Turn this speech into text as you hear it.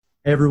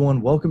Hey everyone,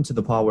 welcome to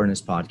the Paw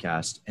Awareness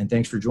Podcast, and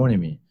thanks for joining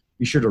me.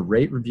 Be sure to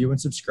rate, review, and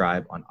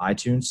subscribe on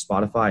iTunes,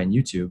 Spotify, and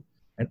YouTube,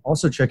 and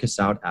also check us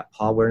out at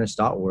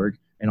pawareness.org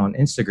and on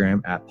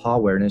Instagram at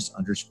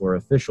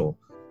pawareness_official.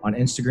 On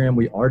Instagram,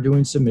 we are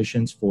doing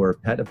submissions for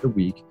Pet of the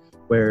Week,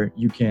 where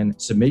you can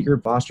submit your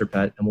foster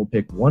pet, and we'll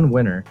pick one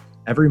winner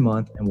every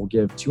month, and we'll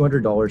give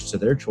 $200 to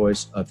their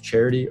choice of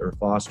charity or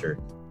foster.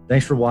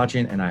 Thanks for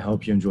watching, and I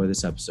hope you enjoy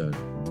this episode.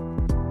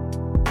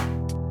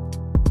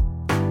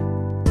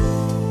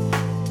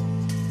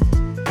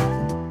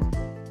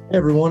 Hey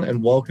everyone,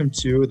 and welcome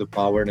to the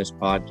Paw Awareness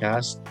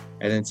Podcast.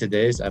 And in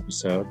today's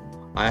episode,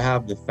 I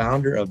have the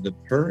founder of the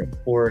Purr and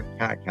Pour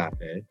Cat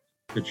Cafe,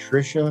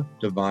 Patricia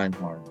Divine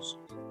Harms.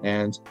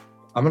 And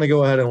I'm going to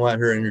go ahead and let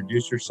her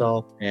introduce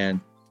herself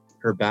and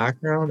her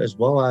background, as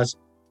well as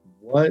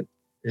what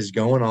is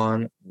going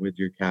on with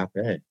your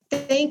cafe.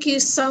 Thank you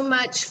so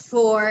much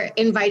for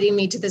inviting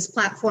me to this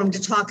platform to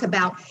talk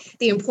about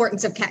the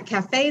importance of cat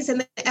cafes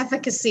and the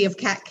efficacy of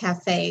cat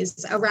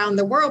cafes around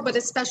the world, but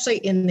especially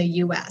in the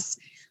U.S.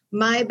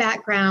 My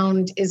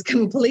background is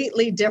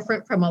completely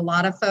different from a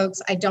lot of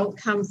folks. I don't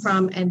come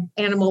from an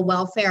animal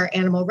welfare,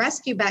 animal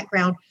rescue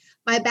background.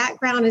 My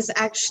background is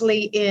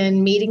actually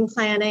in meeting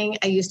planning.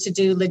 I used to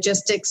do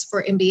logistics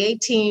for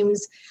NBA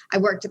teams. I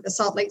worked at the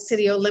Salt Lake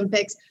City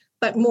Olympics.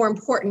 But more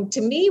important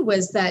to me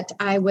was that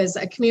I was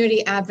a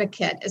community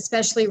advocate,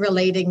 especially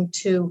relating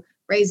to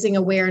raising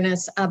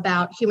awareness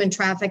about human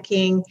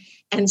trafficking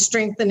and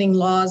strengthening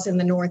laws in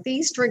the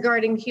Northeast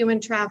regarding human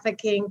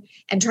trafficking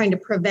and trying to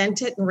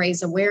prevent it and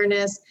raise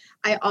awareness.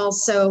 I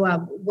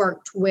also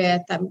worked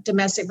with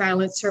domestic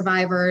violence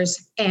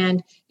survivors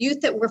and youth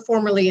that were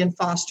formerly in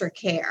foster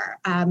care,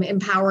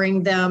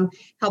 empowering them,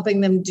 helping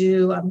them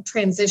do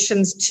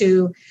transitions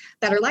to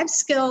better life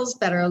skills,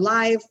 better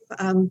life,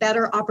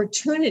 better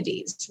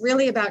opportunities,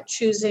 really about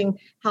choosing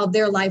how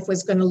their life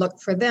was going to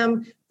look for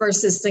them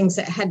versus things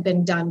that had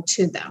been done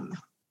to them.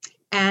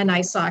 And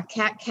I saw a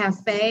cat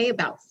cafe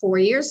about 4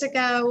 years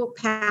ago,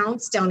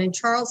 Pounce, down in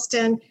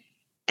Charleston,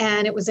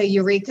 and it was a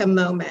eureka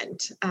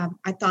moment.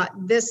 I thought,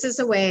 this is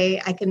a way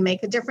I can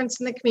make a difference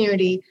in the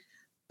community,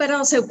 but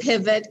also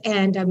pivot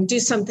and do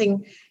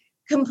something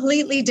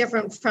completely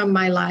different from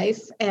my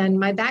life and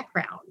my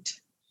background.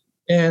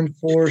 And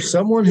for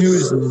someone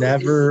who's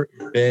never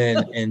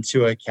been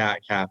into a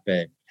cat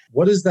cafe,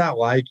 what is that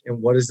like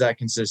and what does that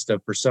consist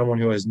of for someone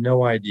who has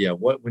no idea?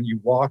 When you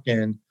walk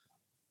in,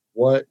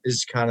 what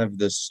is kind of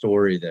the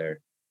story there?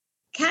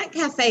 Cat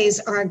cafes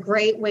are a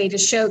great way to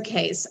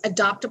showcase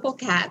adoptable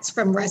cats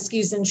from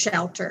rescues and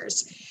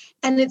shelters.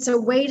 And it's a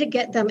way to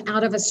get them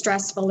out of a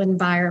stressful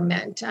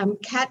environment.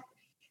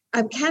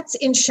 Cats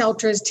in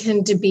shelters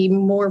tend to be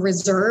more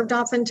reserved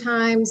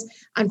oftentimes.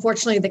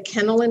 Unfortunately, the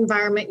kennel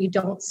environment, you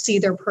don't see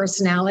their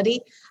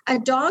personality. A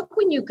dog,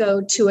 when you go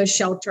to a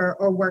shelter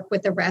or work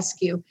with a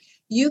rescue,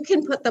 you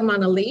can put them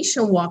on a leash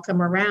and walk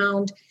them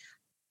around.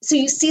 So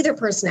you see their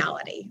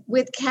personality.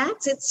 With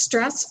cats, it's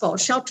stressful.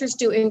 Shelters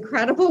do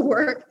incredible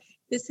work.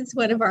 This is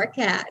one of our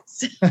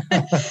cats. But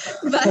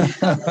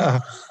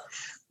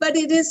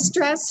it is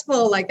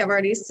stressful, like I've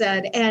already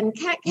said. And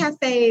cat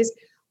cafes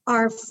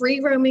are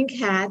free roaming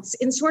cats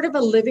in sort of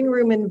a living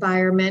room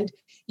environment.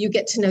 You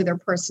get to know their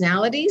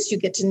personalities. You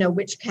get to know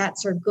which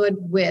cats are good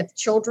with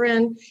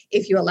children.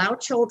 If you allow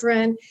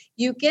children,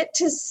 you get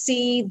to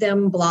see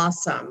them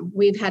blossom.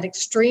 We've had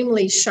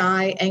extremely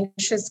shy,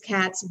 anxious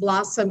cats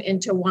blossom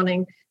into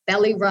wanting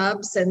belly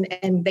rubs, and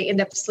they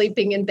end up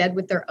sleeping in bed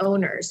with their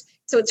owners.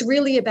 So it's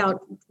really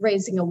about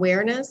raising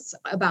awareness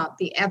about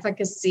the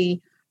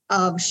efficacy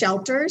of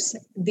shelters,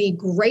 the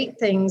great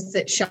things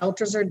that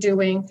shelters are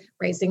doing,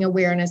 raising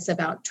awareness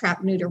about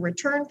trap, neuter,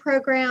 return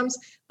programs,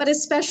 but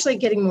especially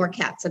getting more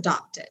cats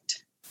adopted.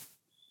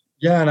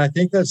 Yeah, and I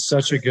think that's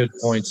such a good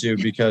point too,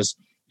 because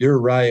you're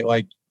right.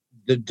 Like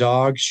the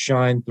dogs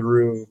shine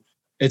through.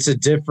 It's a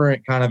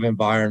different kind of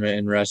environment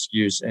in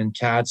rescues, and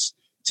cats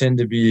tend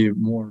to be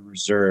more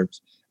reserved.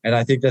 And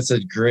I think that's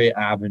a great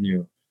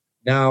avenue.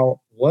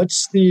 Now,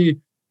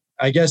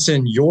 I guess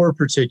in your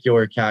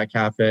particular cat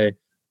cafe,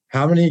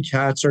 how many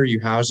cats are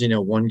you housing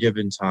at one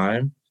given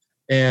time?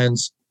 And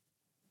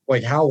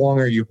like, how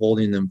long are you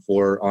holding them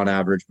for on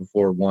average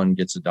before one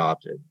gets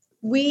adopted?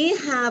 We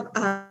have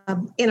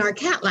in our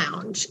cat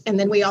lounge, and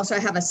then we also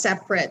have a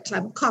separate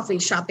coffee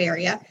shop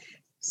area,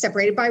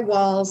 separated by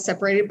walls,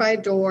 separated by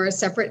doors,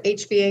 separate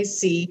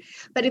HVAC.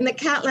 But in the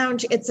cat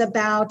lounge, it's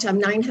about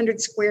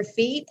 900 square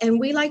feet, and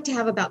we like to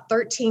have about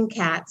 13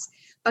 cats,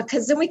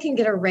 because then we can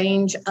get a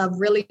range of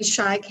really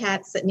shy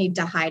cats that need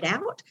to hide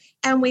out.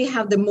 And we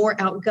have the more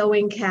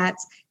outgoing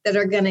cats that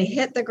are going to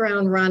hit the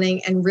ground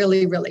running and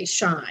really, really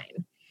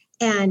shine.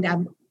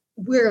 And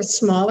we're a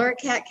smaller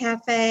cat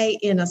cafe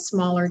in a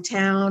smaller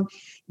town.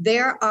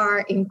 There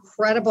are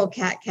incredible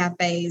cat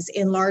cafes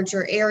in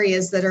larger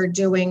areas that are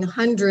doing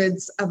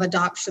hundreds of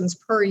adoptions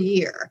per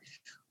year.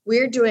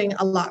 We're doing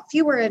a lot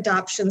fewer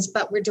adoptions,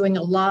 but we're doing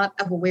a lot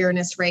of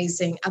awareness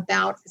raising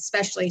about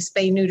especially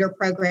spay-neuter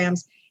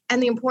programs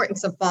and the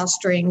importance of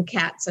fostering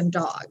cats and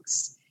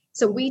dogs.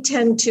 So we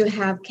tend to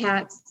have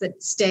cats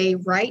that stay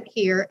right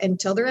here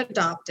until they're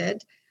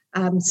adopted.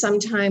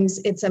 Sometimes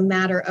it's a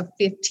matter of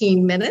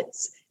 15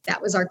 minutes.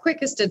 That was our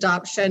quickest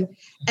adoption.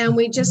 And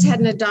we just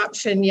had an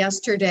adoption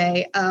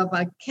yesterday of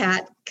a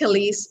cat,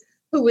 Khalees,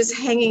 who was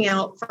hanging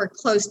out for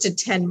close to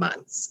 10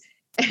 months.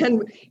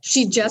 And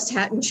she just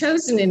hadn't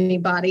chosen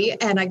anybody.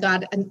 And I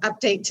got an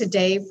update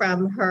today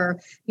from her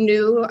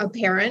new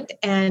parent,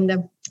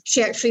 and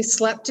she actually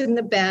slept in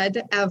the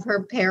bed of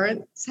her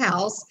parents'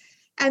 house.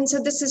 And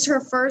so this is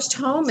her first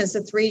home as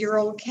a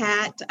 3-year-old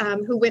cat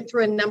who went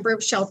through a number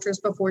of shelters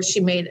before she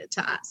made it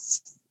to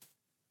us.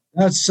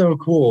 That's so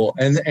cool.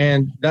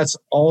 And that's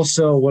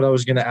also what I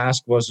was going to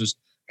ask was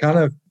kind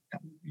of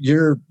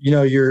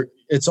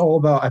it's all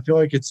about, I feel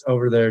like it's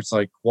over there. It's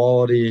like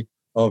quality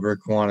over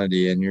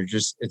quantity, and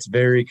it's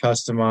very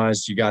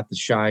customized. You got the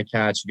shy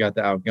cats, you got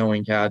the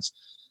outgoing cats.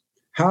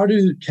 How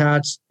do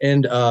cats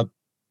end up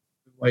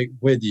like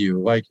with you?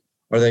 Like,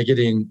 are they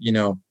getting,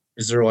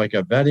 is there like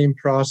a vetting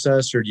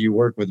process, or do you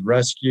work with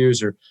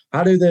rescues, or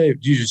do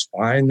you just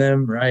find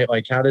them, right?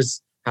 Like, how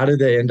do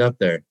they end up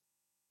there?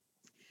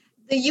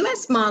 The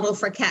U.S. model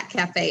for cat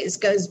cafes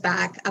goes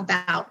back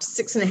about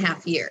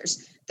 6.5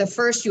 years. The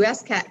first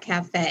U.S. cat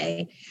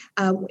cafe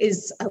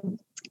is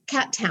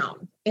Cat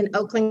Town in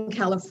Oakland,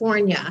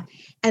 California.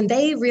 And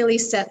they really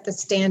set the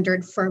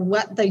standard for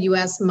what the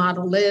U.S.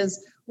 model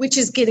is, which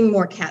is getting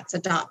more cats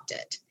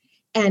adopted.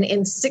 And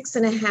in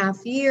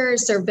 6.5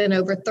 years, there have been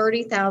over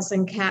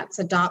 30,000 cats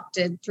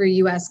adopted through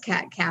U.S.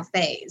 cat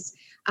cafes.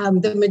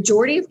 The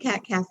majority of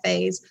cat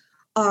cafes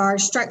are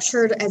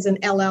structured as an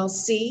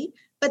LLC,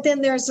 but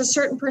then there's a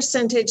certain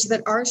percentage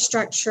that are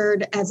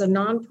structured as a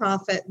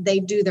nonprofit. They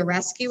do the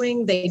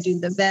rescuing, they do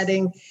the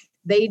vetting,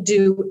 they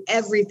do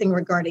everything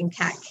regarding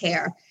cat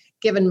care.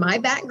 Given my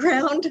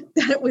background,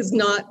 that was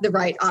not the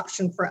right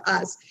option for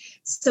us.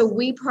 So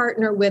we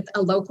partner with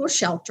a local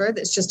shelter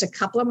that's just a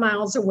couple of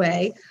miles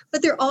away,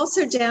 but they're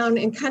also down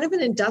in kind of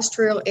an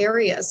industrial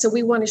area. So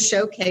we want to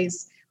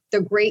showcase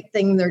the great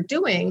thing they're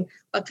doing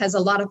because a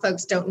lot of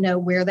folks don't know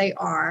where they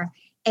are.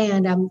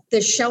 And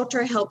the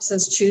shelter helps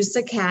us choose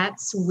the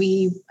cats.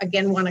 We,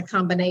 again, want a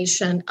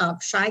combination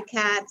of shy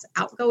cats,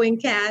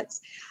 outgoing cats,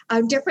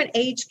 different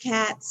age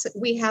cats.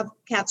 We have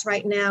cats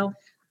right now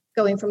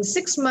going from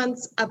 6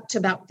 months up to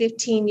about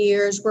 15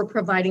 years. We're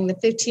providing the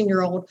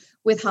 15-year-old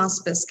with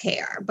hospice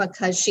care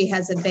because she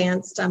has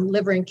advanced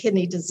liver and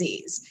kidney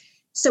disease.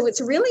 So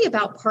it's really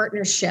about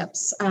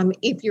partnerships.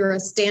 If you're a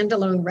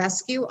standalone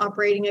rescue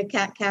operating a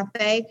cat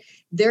cafe,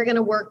 they're going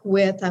to work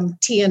with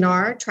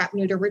TNR, trap,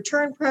 neuter,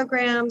 return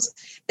programs.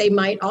 They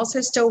might also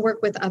still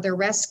work with other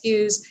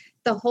rescues.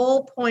 The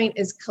whole point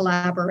is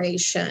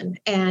collaboration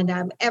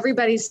and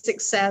everybody's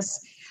success.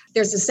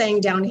 There's a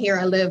saying down here,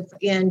 I live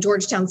in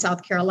Georgetown,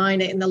 South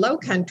Carolina, in the low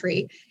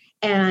country,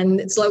 and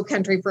it's low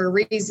country for a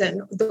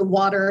reason. The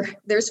water,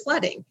 there's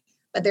flooding,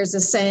 but there's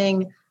a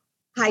saying,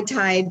 high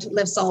tide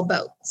lifts all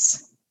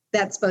boats.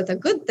 That's both a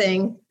good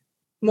thing.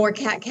 More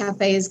cat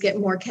cafes get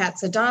more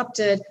cats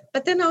adopted,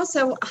 but then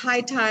also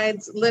high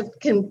tides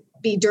can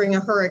be during a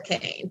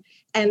hurricane.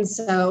 And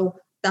so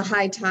the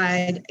high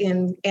tide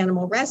in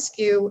animal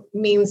rescue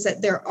means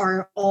that there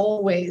are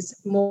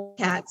always more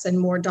cats and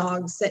more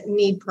dogs that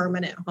need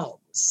permanent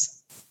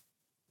homes.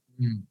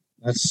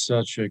 That's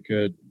such a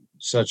good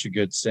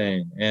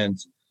saying. And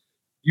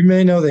you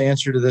may know the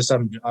answer to this.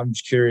 I'm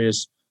just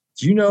curious.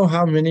 Do you know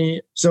how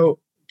many? So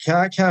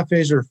cat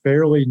cafes are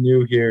fairly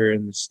new here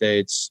in the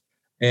States.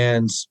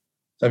 And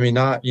I mean,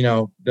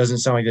 doesn't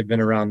sound like they've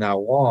been around that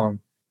long.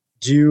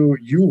 Do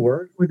you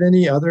work with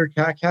any other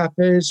cat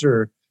cafes,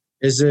 or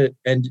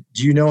and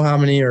do you know how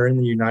many are in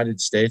the United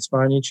States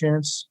by any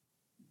chance?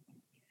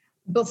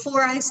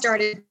 Before I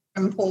started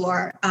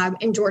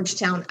in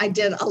Georgetown, I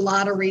did a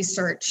lot of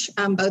research,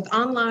 both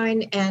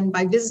online and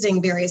by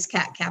visiting various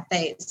cat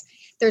cafes.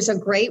 There's a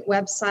great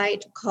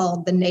website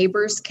called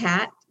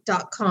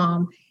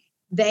theneighborscat.com.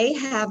 They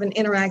have an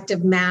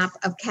interactive map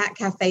of cat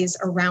cafes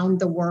around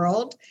the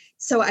world.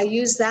 So I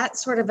use that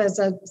sort of as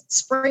a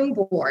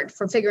springboard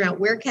for figuring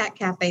out where cat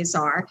cafes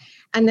are.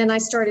 And then I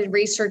started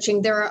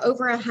researching. There are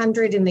over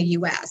 100 in the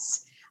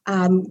US.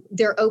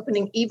 They're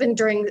opening even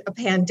during a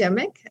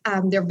pandemic.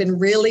 There have been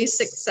really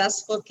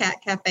successful cat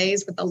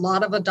cafes with a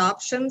lot of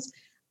adoptions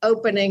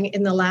opening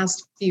in the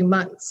last few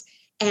months.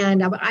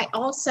 And I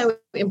also,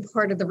 in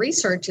part of the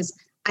research,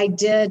 I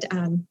did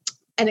an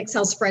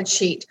Excel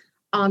spreadsheet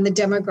on the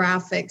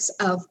demographics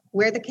of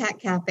where the cat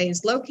cafe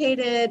is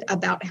located,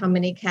 about how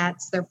many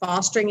cats they're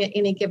fostering at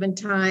any given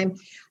time,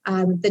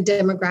 the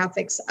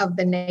demographics of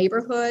the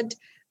neighborhood,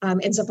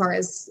 insofar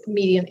as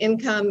median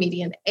income,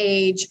 median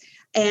age.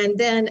 And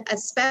then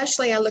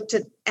especially I looked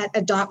at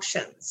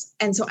adoptions.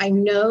 And so I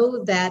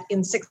know that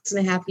in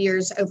 6.5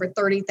 years, over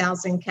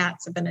 30,000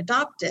 cats have been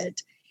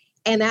adopted.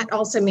 And that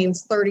also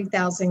means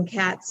 30,000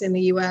 cats in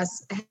the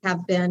US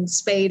have been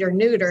spayed or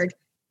neutered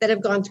that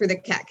have gone through the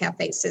cat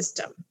cafe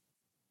system.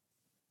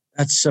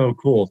 That's so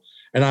cool.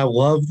 And I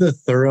love the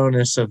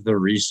thoroughness of the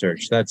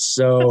research. That's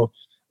so,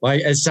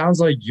 it sounds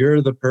like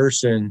you're the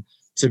person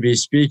to be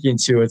speaking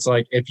to. It's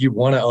like, if you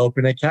want to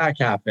open a cat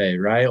cafe,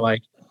 right?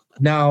 Like,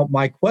 now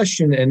my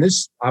question, and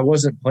this, I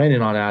wasn't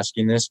planning on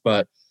asking this,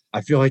 but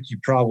I feel like you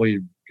probably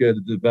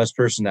the best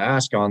person to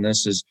ask on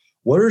this is,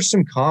 what are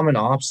some common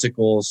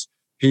obstacles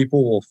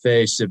people will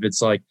face if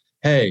it's like,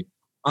 hey,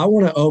 I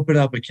want to open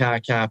up a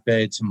cat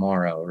cafe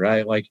tomorrow,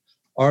 right? Like,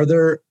 are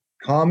there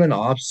common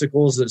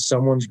obstacles that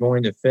someone's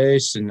going to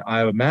face? And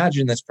I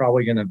imagine that's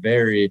probably going to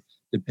vary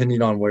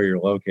depending on where you're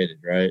located,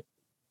 right?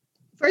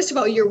 First of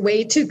all, you're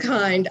way too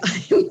kind.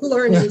 I'm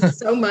learning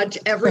so much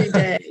every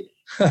day.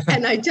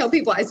 And I tell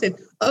people, I said,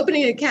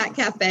 opening a cat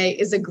cafe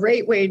is a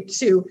great way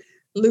to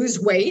lose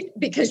weight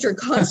because you're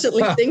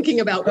constantly thinking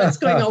about what's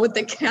going on with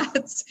the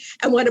cats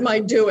and what am I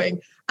doing.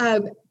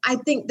 I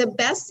think the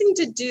best thing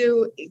to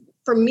do,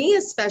 for me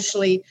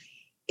especially,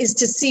 is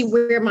to see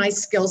where my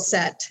skill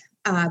set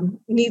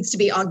needs to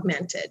be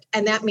augmented.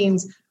 And that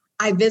means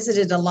I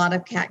visited a lot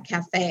of cat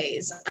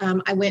cafes.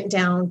 I went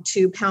down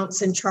to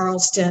Pounce in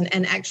Charleston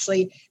and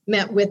actually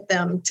met with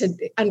them to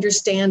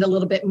understand a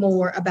little bit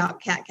more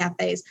about cat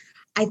cafes.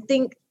 I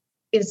think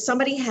if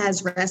somebody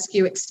has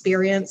rescue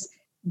experience,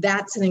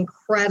 that's an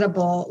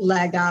incredible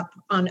leg up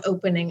on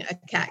opening a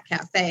cat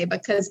cafe,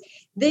 because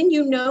then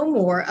you know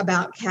more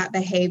about cat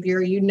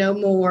behavior. You know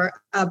more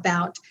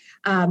about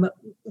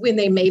when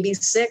they may be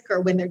sick or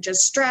when they're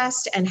just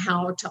stressed and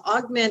how to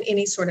augment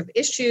any sort of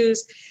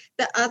issues.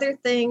 The other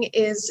thing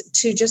is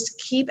to just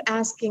keep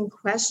asking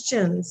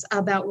questions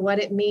about what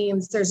it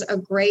means. There's a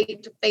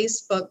great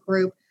Facebook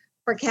group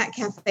for cat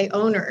cafe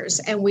owners,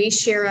 and we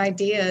share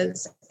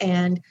ideas.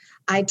 And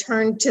I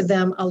turn to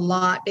them a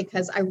lot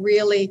because I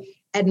really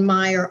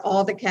admire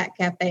all the cat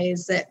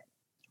cafes that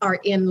are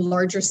in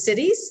larger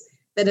cities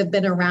that have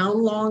been around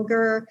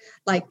longer,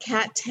 like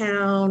Cat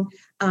Town,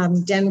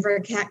 Denver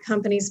Cat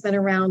Company's been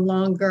around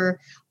longer.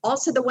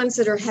 Also the ones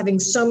that are having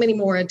so many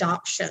more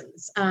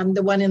adoptions.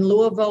 The one in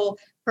Louisville,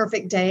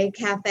 Perfect Day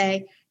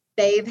Cafe,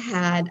 they've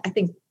had, I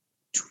think,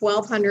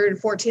 1,200,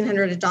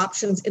 1,400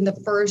 adoptions in the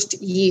first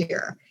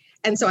year.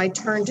 And so I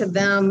turn to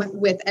them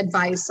with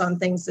advice on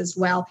things as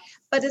well.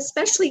 But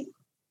especially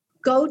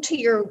go to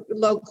your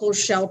local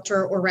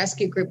shelter or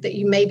rescue group that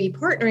you may be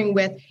partnering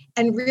with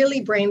and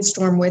really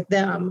brainstorm with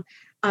them.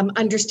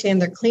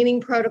 Understand their cleaning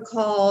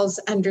protocols,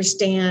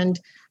 understand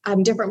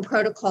different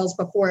protocols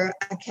before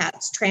a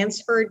cat's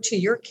transferred to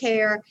your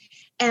care,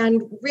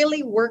 and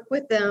really work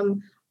with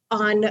them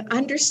on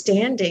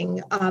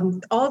understanding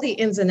all the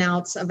ins and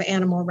outs of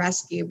animal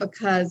rescue,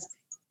 because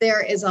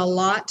there is a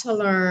lot to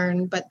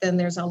learn, but then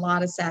there's a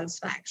lot of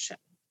satisfaction.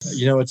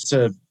 You know, it's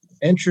an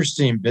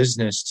interesting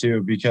business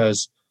too,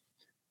 because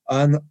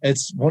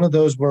it's one of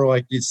those where,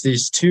 like, it's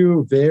these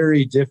two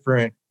very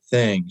different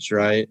things,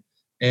 right?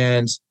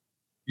 And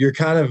you're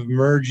kind of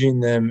merging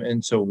them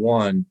into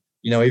one,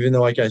 you know, even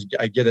though, like,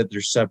 I get it,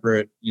 they're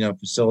separate, you know,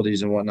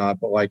 facilities and whatnot,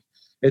 but like,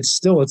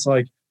 it's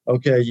like,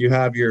 okay, you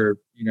have your,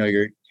 you know,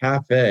 your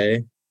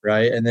cafe,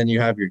 right? And then you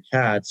have your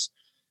cats.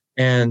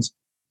 And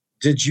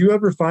did you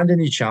ever find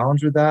any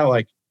challenge with that?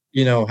 Like,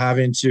 you know,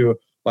 having to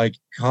like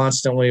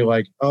constantly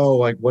like, oh,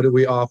 like, what do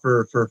we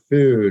offer for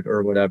food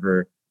or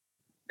whatever?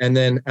 And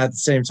then at the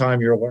same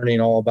time, you're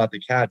learning all about the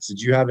cats.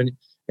 Did you have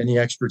any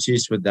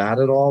expertise with that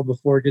at all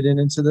before getting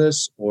into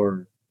this?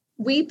 Or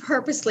we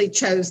purposely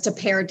chose to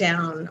pare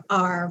down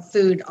our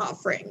food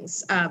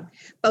offerings,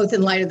 both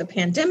in light of the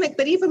pandemic,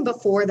 but even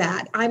before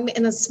that. I'm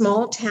in a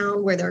small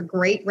town where there are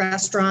great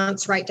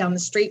restaurants right down the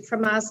street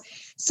from us.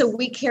 So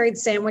we carried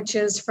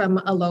sandwiches from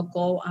a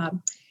local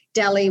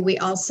deli. We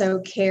also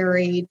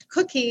carried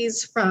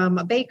cookies from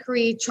a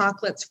bakery,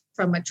 chocolates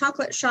from a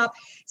chocolate shop.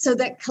 So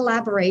that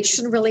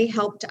collaboration really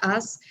helped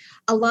us.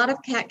 A lot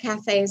of cat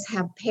cafes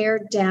have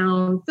pared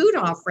down food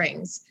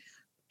offerings.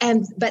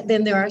 But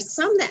then there are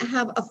some that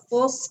have a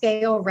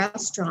full-scale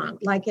restaurant,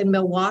 like in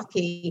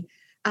Milwaukee,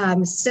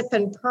 Sip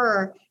and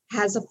Purr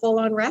has a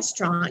full-on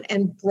restaurant,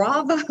 and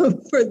bravo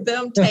for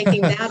them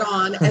taking that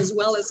on as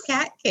well as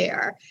cat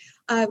care.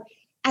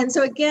 And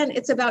so again,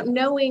 it's about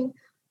knowing,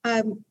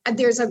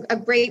 there's a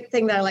great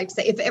thing that I like to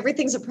say, if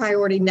everything's a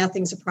priority,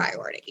 nothing's a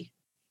priority.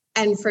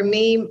 And for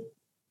me,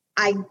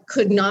 I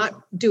could not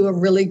do a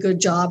really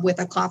good job with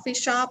a coffee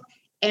shop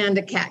and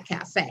a cat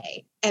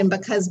cafe. And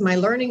because my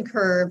learning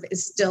curve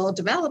is still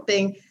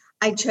developing,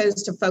 I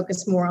chose to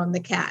focus more on the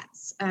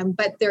cats.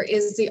 But there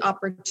is the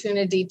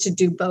opportunity to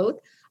do both.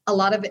 A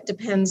lot of it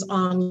depends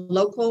on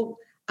local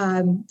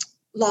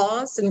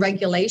laws and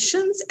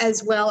regulations,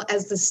 as well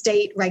as the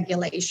state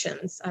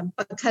regulations.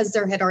 Because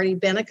there had already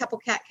been a couple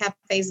cat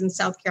cafes in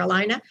South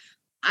Carolina,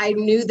 I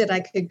knew that I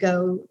could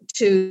go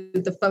to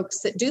the folks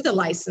that do the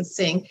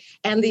licensing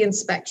and the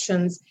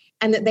inspections,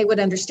 and that they would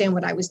understand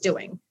what I was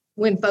doing.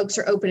 When folks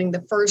are opening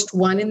the first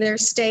one in their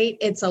state,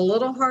 it's a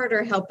little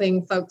harder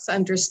helping folks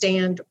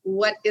understand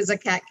what is a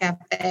cat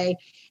cafe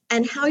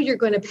and how you're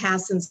going to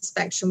pass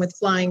inspection with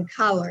flying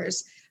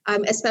colors,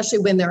 especially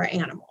when there are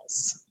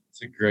animals.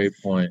 That's a great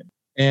point.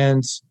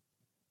 And,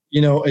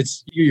 you know,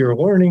 it's your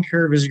learning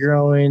curve is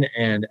growing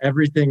and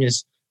everything it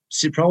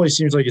probably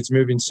seems like it's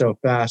moving so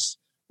fast.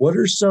 what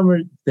are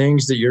some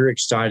things that you're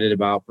excited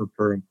about for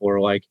Per and Pour?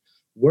 Like,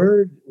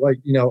 where, like,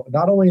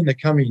 not only in the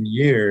coming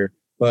year,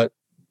 but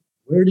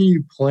where do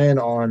you plan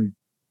on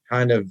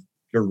kind of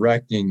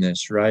directing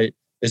this, right?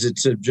 Is it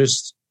to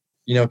just,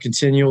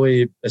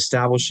 continually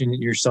establishing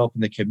yourself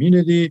in the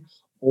community,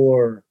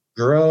 or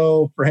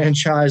grow,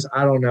 franchise?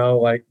 I don't know.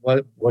 Like,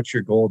 what's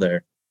your goal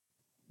there?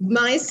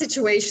 My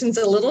situation's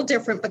a little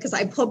different because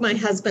I pulled my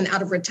husband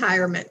out of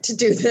retirement to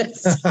do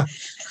this.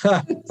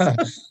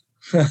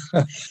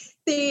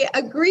 The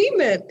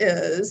agreement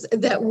is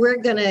that we're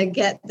going to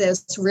get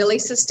this really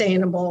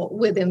sustainable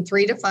within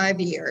 3 to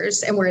 5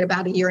 years, and we're at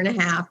about 1.5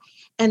 years,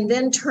 and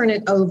then turn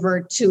it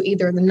over to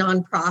either the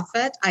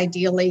nonprofit,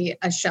 ideally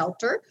a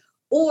shelter,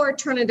 or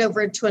turn it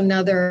over to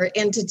another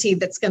entity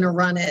that's going to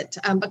run it,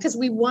 because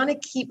we want to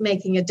keep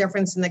making a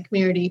difference in the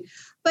community,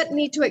 but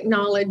need to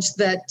acknowledge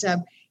that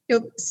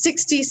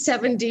 60,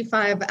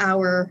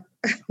 75-hour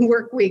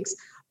work weeks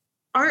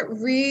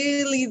aren't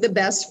really the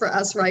best for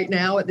us right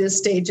now at this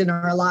stage in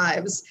our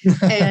lives.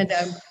 And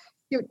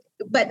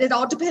but it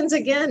all depends,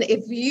 again,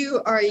 if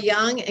you are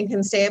young and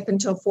can stay up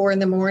until 4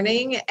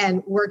 a.m.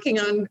 and working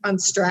on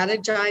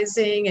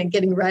strategizing and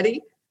getting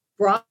ready,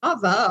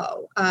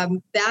 bravo.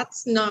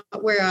 That's not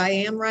where I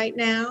am right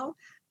now.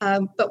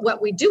 But what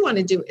we do want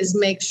to do is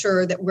make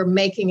sure that we're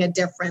making a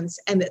difference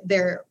and that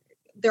there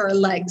are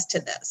legs to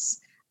this.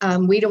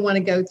 We don't want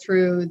to go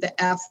through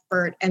the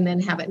effort and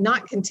then have it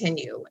not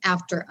continue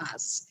after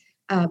us.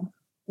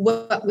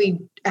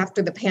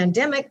 After the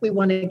pandemic, we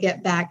want to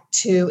get back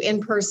to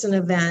in-person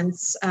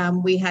events.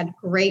 We had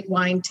great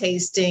wine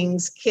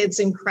tastings, kids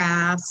and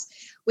crafts.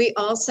 We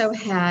also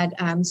had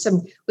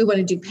we want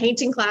to do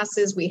painting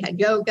classes. We had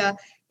yoga.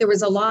 There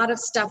was a lot of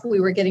stuff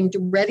we were getting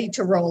ready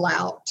to roll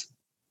out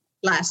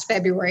last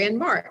February and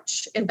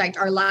March. In fact,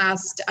 our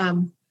last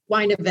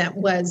wine event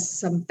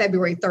was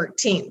February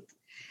 13th.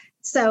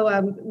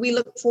 So we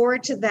look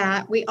forward to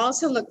that. We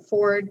also look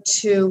forward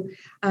to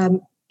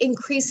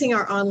increasing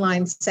our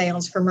online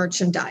sales for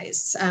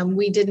merchandise.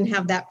 We didn't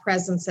have that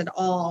presence at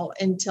all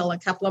until a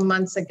couple of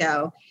months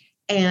ago,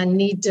 and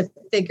need to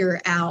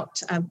figure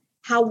out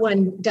how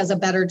one does a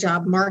better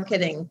job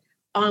marketing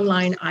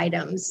online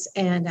items,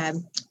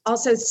 and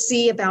also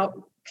see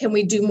about, can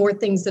we do more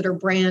things that are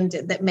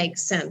branded that make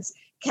sense?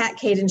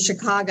 Catcade in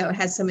Chicago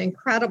has some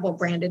incredible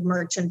branded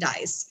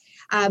merchandise.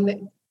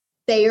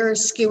 They are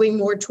skewing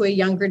more to a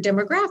younger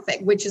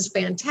demographic, which is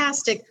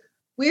fantastic.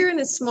 We're in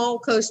a small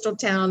coastal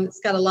town that's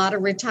got a lot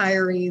of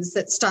retirees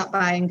that stop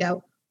by and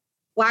go,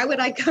 why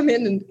would I come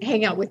in and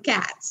hang out with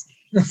cats?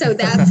 So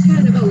that's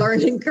kind of a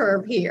learning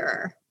curve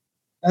here.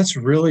 That's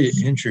really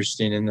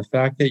interesting. And the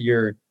fact that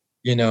you're,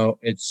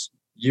 it's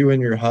you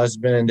and your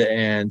husband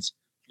and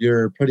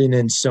you're putting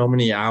in so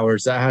many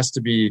hours, that has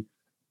to be,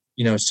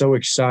 so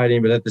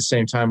exciting. But at the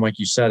same time, like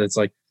you said, it's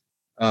like,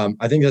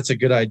 I think that's a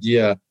good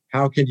idea.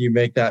 How can you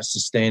make that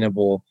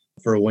sustainable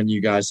for when you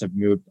guys have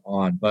moved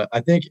on? But I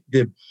think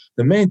the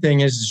main thing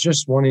is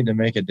just wanting to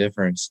make a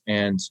difference.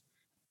 And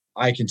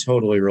I can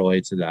totally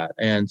relate to that.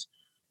 And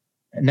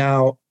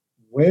now,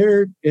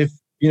 where, if,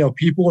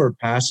 people are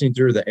passing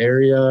through the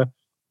area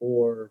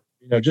or,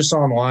 just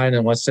online,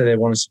 and let's say they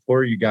want to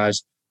support you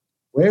guys,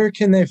 where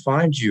can they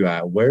find you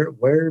at?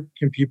 Where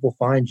can people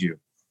find you?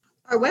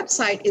 Our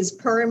website is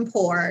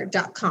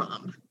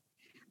perandpour.com.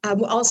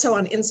 Also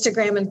on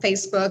Instagram and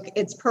Facebook,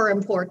 it's Per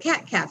and Pour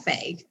Cat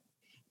Cafe.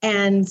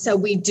 And so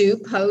we do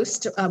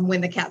post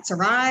when the cats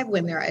arrive,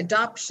 when there are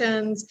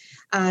adoptions.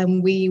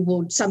 We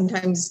will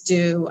sometimes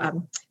do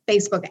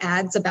Facebook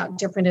ads about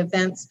different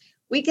events.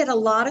 We get a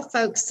lot of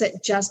folks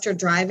that just are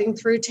driving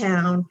through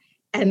town,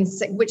 and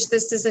which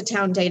this is a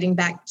town dating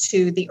back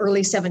to the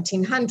early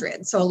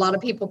 1700s. So a lot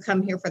of people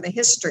come here for the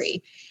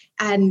history,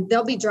 and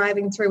they'll be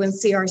driving through and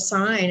see our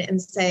sign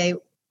and say,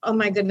 oh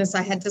my goodness,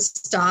 I had to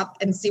stop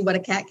and see what a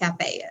cat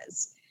cafe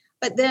is.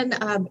 But then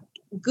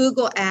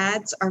Google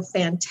ads are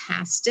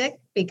fantastic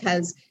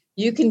because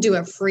you can do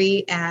a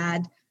free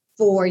ad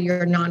for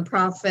your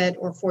nonprofit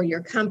or for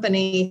your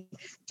company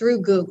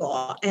through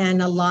Google.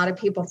 And a lot of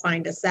people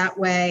find us that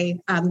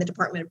way. The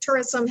Department of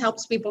Tourism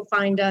helps people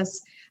find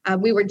us.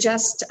 We were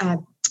just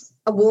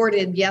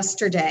awarded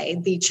yesterday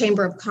the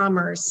Chamber of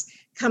Commerce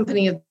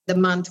Company of the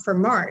Month for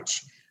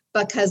March,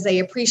 because they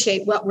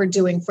appreciate what we're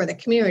doing for the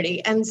community.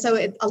 And so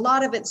a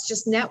lot of it's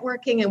just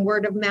networking and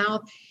word of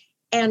mouth.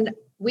 And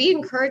we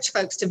encourage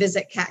folks to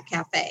visit cat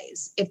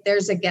cafes. If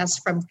there's a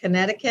guest from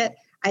Connecticut,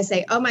 I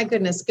say, oh my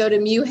goodness, go to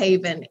New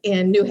Haven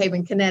in New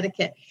Haven,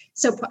 Connecticut.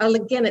 So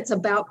again, it's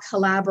about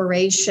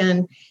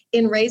collaboration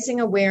in raising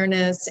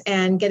awareness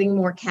and getting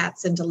more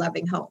cats into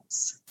loving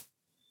homes.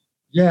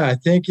 Yeah, I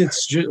think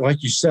it's just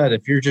like you said,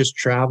 if you're just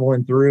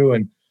traveling through,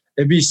 and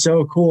it'd be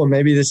so cool. And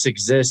maybe this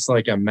exists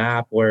like a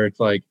map where it's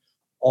like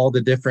all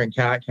the different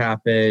cat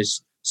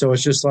cafes. So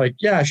it's just like,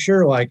 yeah,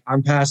 sure. Like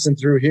I'm passing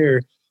through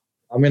here.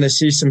 I'm going to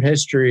see some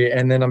history,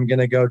 and then I'm going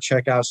to go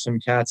check out some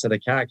cats at a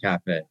cat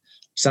cafe.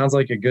 Sounds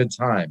like a good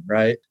time,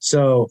 right?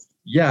 So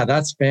yeah,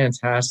 that's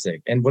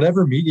fantastic. And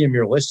whatever medium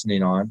you're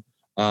listening on,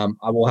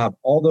 I will have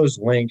all those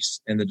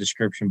links in the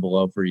description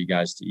below for you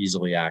guys to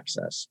easily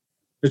access.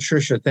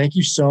 Patricia, thank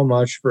you so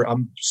much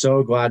I'm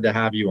so glad to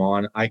have you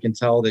on. I can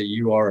tell that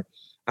you are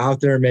out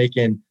there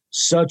making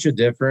such a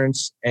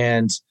difference.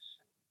 And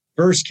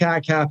first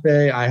Cat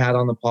Cafe I had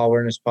on the Paw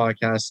Awareness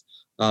Podcast.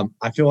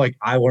 I feel like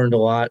I learned a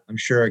lot. I'm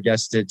sure our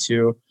guests did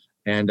too.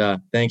 And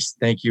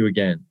thank you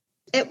again.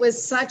 It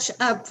was such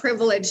a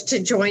privilege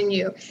to join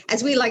you.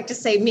 As we like to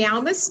say,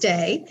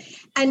 Meowmas-day.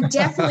 And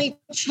definitely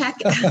check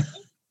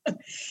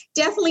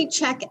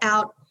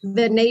out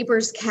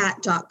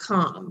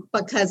theneighborscat.com,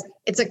 because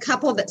it's a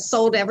couple that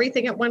sold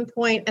everything at one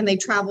point and they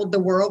traveled the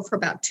world for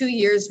about 2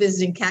 years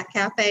visiting cat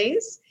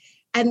cafes.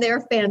 And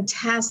they're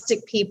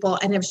fantastic people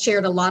and have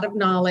shared a lot of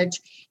knowledge.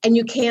 And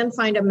you can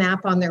find a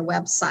map on their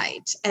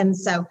website. And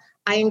so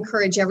I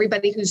encourage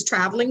everybody who's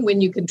traveling, when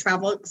you can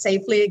travel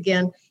safely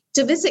again,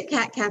 to visit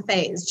cat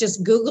cafes.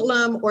 Just Google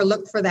them or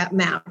look for that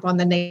map on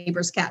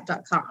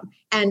theneighborscat.com.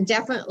 And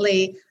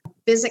definitely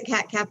visit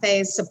cat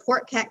cafes,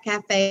 support cat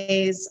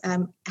cafes,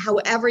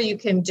 however you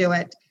can do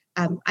it.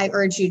 I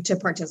urge you to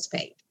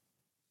participate.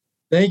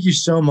 Thank you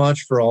so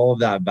much for all of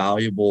that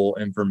valuable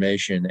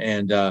information,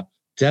 and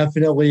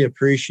definitely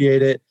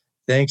appreciate it.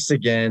 Thanks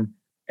again,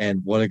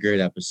 and what a great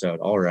episode.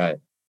 All right.